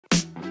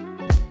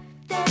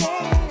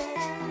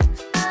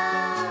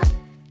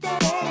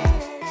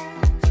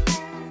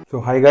So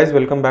hi guys,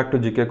 welcome back to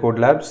GK Code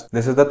Labs.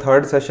 This is the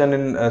third session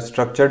in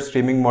structured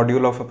streaming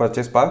module of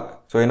Apache Spark.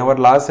 So in our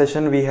last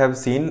session, we have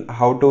seen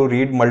how to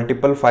read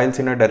multiple files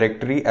in a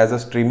directory as a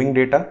streaming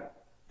data.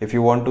 If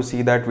you want to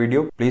see that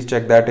video, please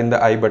check that in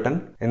the I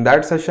button. In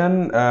that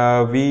session,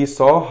 we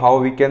saw how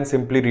we can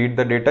simply read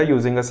the data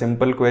using a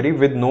simple query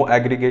with no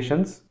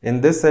aggregations.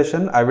 In this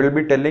session, I will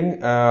be telling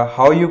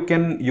how you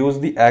can use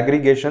the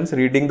aggregations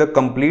reading the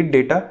complete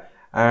data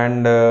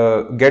and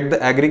get the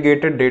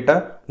aggregated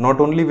data not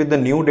only with the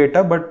new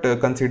data but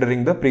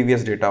considering the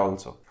previous data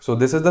also. So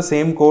this is the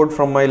same code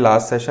from my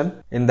last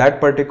session. In that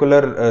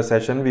particular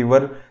session we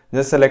were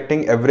just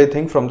selecting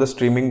everything from the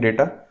streaming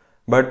data,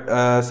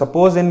 but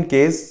suppose in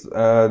case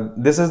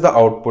this is the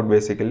output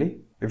basically.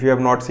 If you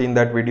have not seen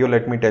that video,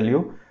 let me tell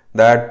you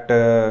that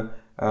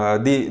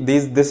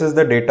this is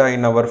the data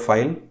in our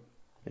file.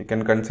 You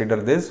can consider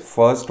this.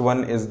 First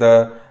one is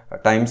the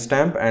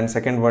timestamp and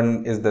second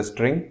one is the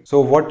string. So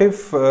what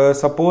if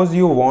suppose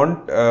you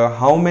want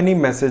how many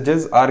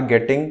messages are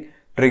getting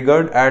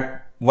triggered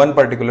at one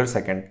particular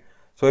second.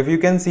 So if you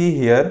can see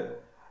here,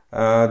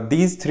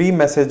 these three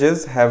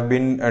messages have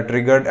been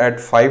triggered at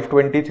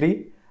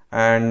 5:23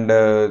 and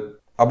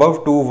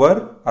above two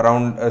were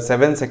around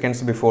 7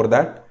 seconds before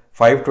that,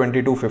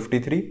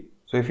 5:22:53.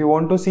 So if you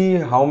want to see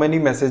how many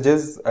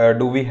messages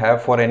do we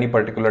have for any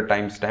particular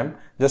timestamp,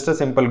 just a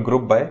simple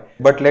group by.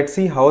 But let's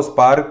see how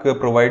Spark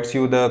provides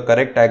you the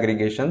correct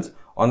aggregations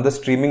on the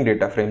streaming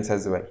data frames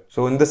as well.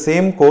 So in the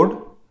same code,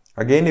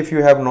 again, if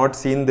you have not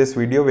seen this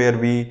video where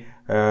we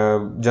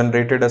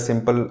generated a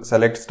simple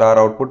select star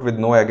output with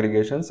no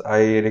aggregations,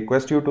 I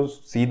request you to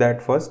see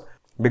that first,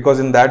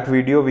 because in that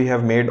video we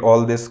have made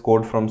all this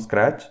code from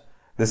scratch.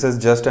 This is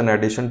just an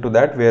addition to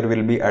that where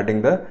we'll be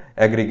adding the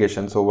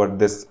aggregations over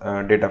this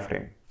data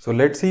frame. So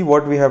let's see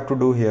what we have to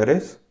do here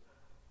is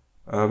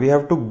we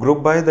have to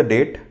group by the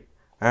date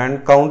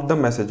and count the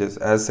messages,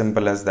 as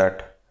simple as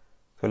that.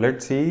 So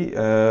let's see,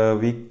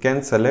 we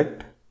can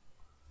select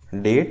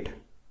date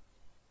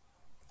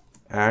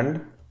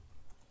and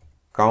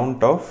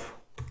count of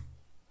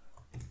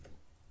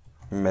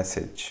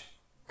message.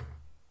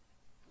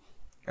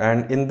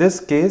 And in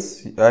this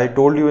case, I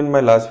told you in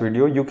my last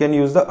video, you can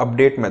use the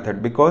update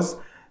method because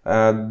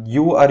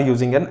you are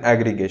using an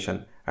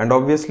aggregation. And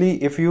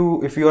obviously, if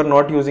you are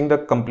not using the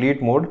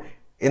complete mode,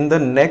 in the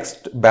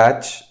next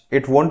batch,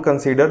 it won't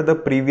consider the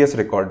previous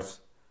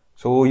records.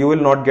 So you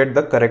will not get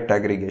the correct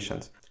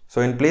aggregations. So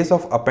in place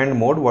of append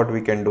mode, what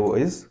we can do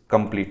is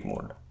complete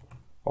mode,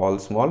 all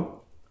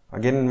small.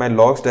 Again, in my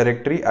logs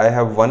directory, I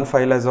have one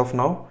file as of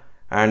now,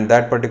 and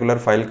that particular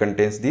file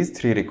contains these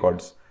three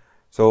records.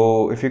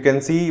 So if you can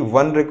see,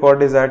 one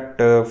record is at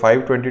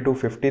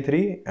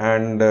 5:22:53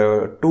 and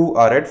two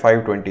are at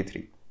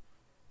 5:23.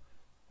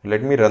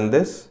 Let me run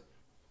this.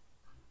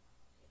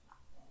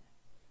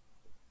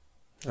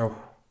 Oh,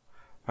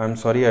 I'm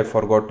sorry, I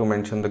forgot to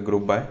mention the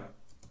group by.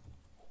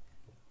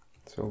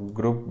 So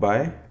group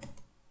by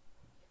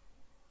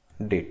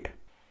date.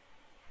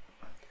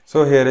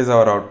 So here is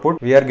our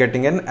output. We are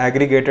getting an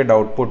aggregated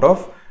output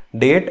of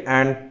date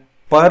and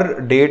per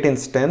date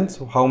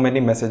instance, how many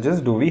messages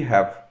do we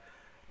have.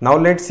 Now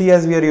let's see,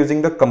 as we are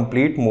using the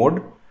complete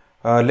mode,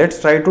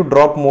 let's try to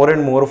drop more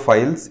and more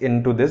files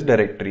into this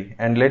directory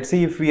and let's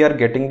see if we are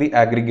getting the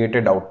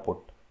aggregated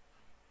output.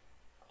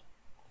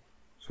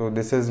 So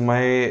this is my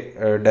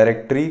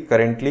directory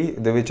currently,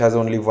 which has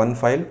only one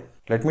file.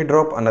 Let me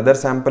drop another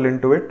sample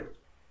into it.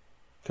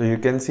 So you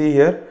can see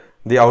here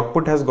the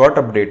output has got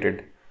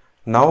updated.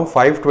 Now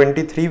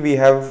 5:23 we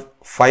have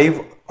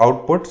 5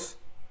 outputs.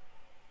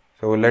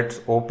 So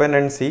let's open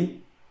and see.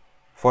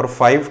 For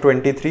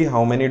 5:23,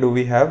 how many do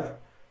we have?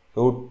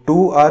 So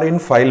 2 are in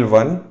file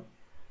 1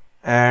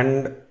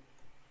 and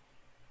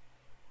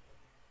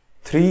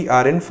 3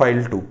 are in file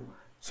 2.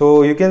 So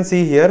you can see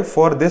here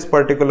for this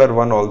particular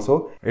one also,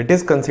 it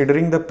is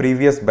considering the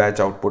previous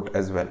batch output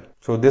as well.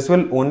 So this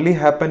will only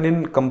happen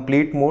in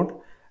complete mode,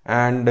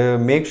 and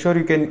make sure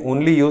you can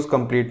only use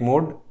complete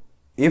mode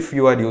if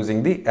you are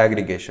using the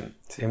aggregation.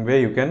 Same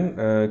way you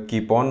can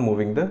keep on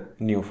moving the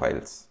new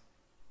files.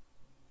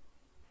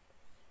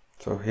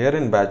 So here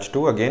in batch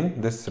 2,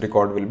 again this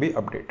record will be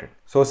updated.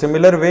 So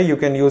similar way you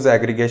can use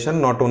aggregation,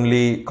 not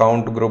only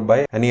count, group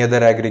by, any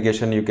other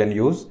aggregation you can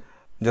use.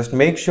 Just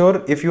make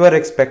sure if you are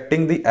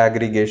expecting the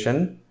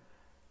aggregation,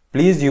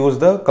 please use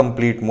the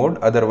complete mode,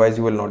 otherwise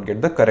you will not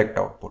get the correct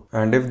output.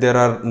 And if there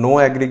are no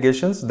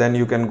aggregations, then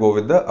you can go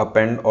with the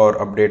append or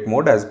update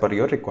mode as per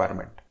your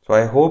requirement. So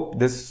I hope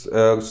this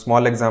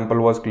small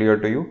example was clear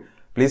to you.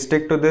 Please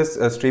stick to this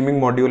streaming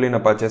module in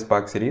Apache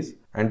Spark series,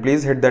 and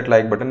please hit that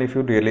like button if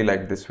you really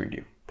like this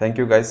video. Thank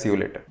you guys, see you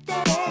later.